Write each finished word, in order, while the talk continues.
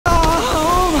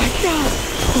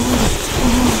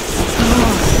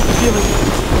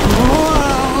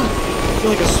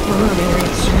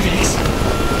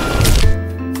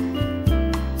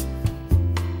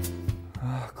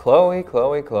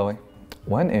Chloe.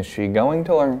 When is she going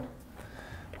to learn?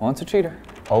 Once a cheater,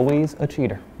 always a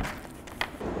cheater.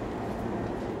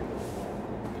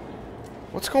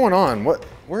 What's going on?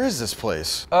 Where is this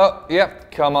place? Oh,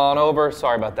 yep, come on over.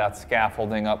 Sorry about that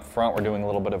scaffolding up front. We're doing a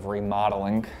little bit of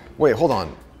remodeling. Wait, hold on.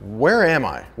 Where am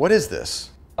I? What is this?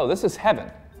 Oh, this is heaven.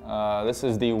 This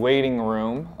is the waiting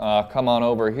room. Come on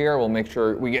over here. We'll make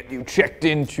sure we get you checked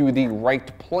into the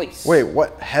right place. Wait,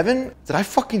 what? Heaven? Did I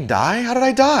fucking die? How did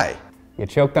I die? You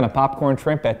choked on a popcorn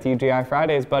shrimp at TGI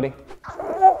Fridays, buddy.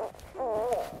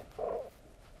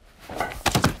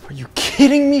 Are you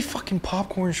kidding me? Fucking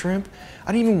popcorn shrimp?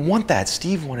 I didn't even want that.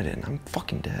 Steve wanted it and I'm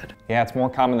fucking dead. Yeah, it's more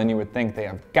common than you would think. They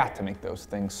have got to make those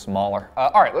things smaller.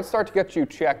 All right, let's start to get you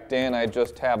checked in. I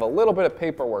just have a little bit of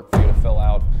paperwork for you to fill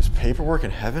out. There's paperwork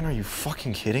in heaven? Are you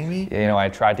fucking kidding me? Yeah, you know, I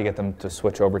tried to get them to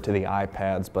switch over to the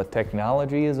iPads, but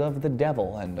technology is of the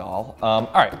devil and all. All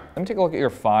right, let me take a look at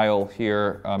your file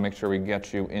here. Make sure we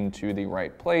get you into the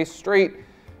right place. Straight,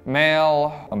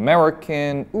 male,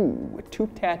 American. Ooh, 2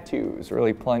 tattoos.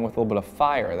 Really playing with a little bit of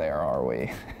fire there, are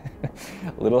we?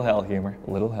 Little hell humor,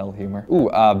 little hell humor. Ooh,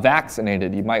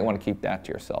 vaccinated. You might want to keep that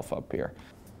to yourself up here.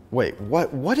 Wait,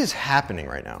 what is happening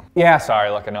right now? Yeah, sorry,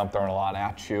 look, I know I'm throwing a lot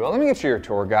at you. Let me get you your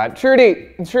tour guide.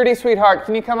 Trudy, sweetheart,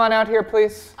 can you come on out here,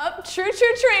 please? Oh, true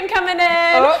train coming in.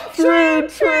 Oh,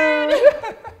 true.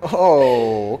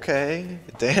 Oh, okay.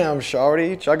 Damn,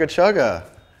 shawty, chugga.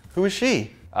 Who is she?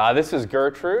 This is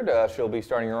Gertrude. She'll be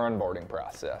starting your onboarding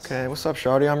process. Okay, what's up,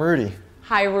 shawty? I'm Rudy.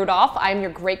 Hi, Rudolph. I'm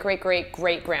your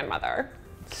great-great-great-great-grandmother.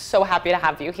 So happy to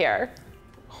have you here.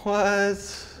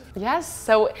 What? Yes,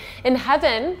 so in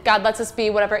heaven, God lets us be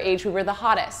whatever age we were the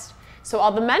hottest. So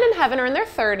all the men in heaven are in their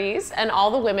 30s and all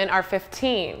the women are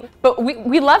 15. But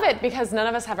we love it because none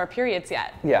of us have our periods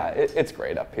yet. Yeah, it's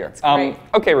great up here. It's great.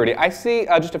 Okay, Rudy, I see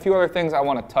just a few other things I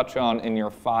want to touch on in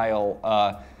your file.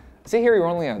 I see here you're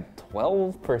only a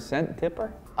 12%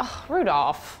 tipper. Oh,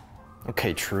 Rudolph.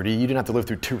 Okay, Trudy, you didn't have to live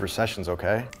through 2 recessions,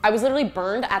 okay? I was literally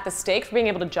burned at the stake for being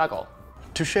able to juggle.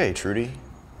 Touche, Trudy.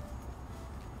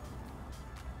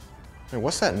 Wait,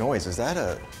 what's that noise? Is that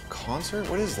a concert?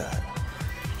 What is that?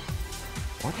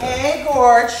 What the? Hey,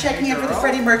 Gorge, checking in for the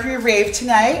Freddie Mercury rave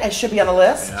tonight. I should be on the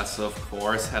list. Yes, of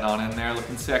course. Head on in there,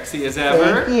 looking sexy as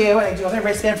ever. Thank you. And I do have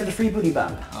everybody stand for the free booty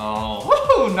bump. Oh,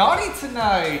 woohoo, naughty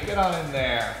tonight. Get on in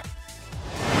there.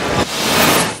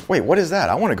 Wait, what is that?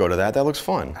 I want to go to that. That looks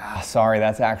fun. Sorry,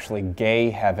 that's actually gay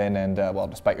heaven, and well,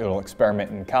 despite your little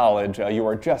experiment in college, you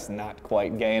are just not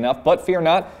quite gay enough. But fear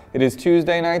not, it is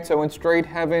Tuesday night, so in straight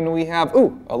heaven we have, a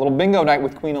little bingo night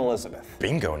with Queen Elizabeth.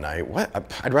 Bingo night? What?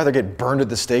 I'd rather get burned at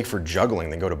the stake for juggling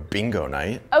than go to bingo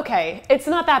night. Okay, it's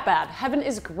not that bad. Heaven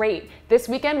is great. This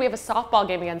weekend we have a softball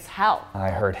game against hell. I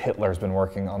heard Hitler's been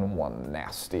working on one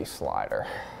nasty slider.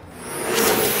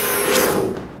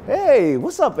 Hey,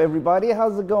 what's up, everybody?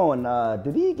 How's it going?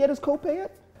 Did he get his copay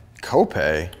yet?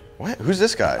 Copay? What? Who's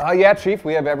this guy? Yeah, Chief,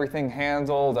 we have everything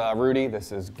handled. Rudy,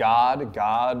 this is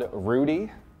God,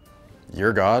 Rudy.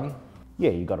 You're God?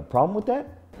 Yeah, you got a problem with that?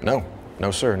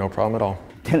 No, sir, no problem at all.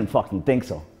 Didn't fucking think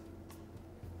so.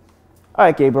 All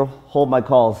right, Gabriel, hold my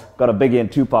calls. Got a Biggie and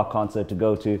Tupac concert to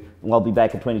go to, and I'll be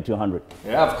back at 2200.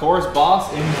 Yeah, of course,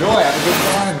 boss. Enjoy. Have a good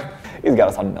time. He's got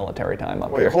us on military time up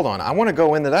here. Wait, hold on. I want to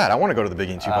go into that. I want to go to the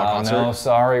Biggie and Tupac concert. No,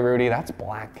 sorry, Rudy. That's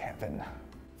black heaven. What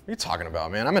are you talking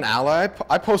about, man? I'm an ally.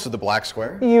 I posted the black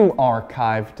square. You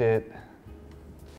archived it.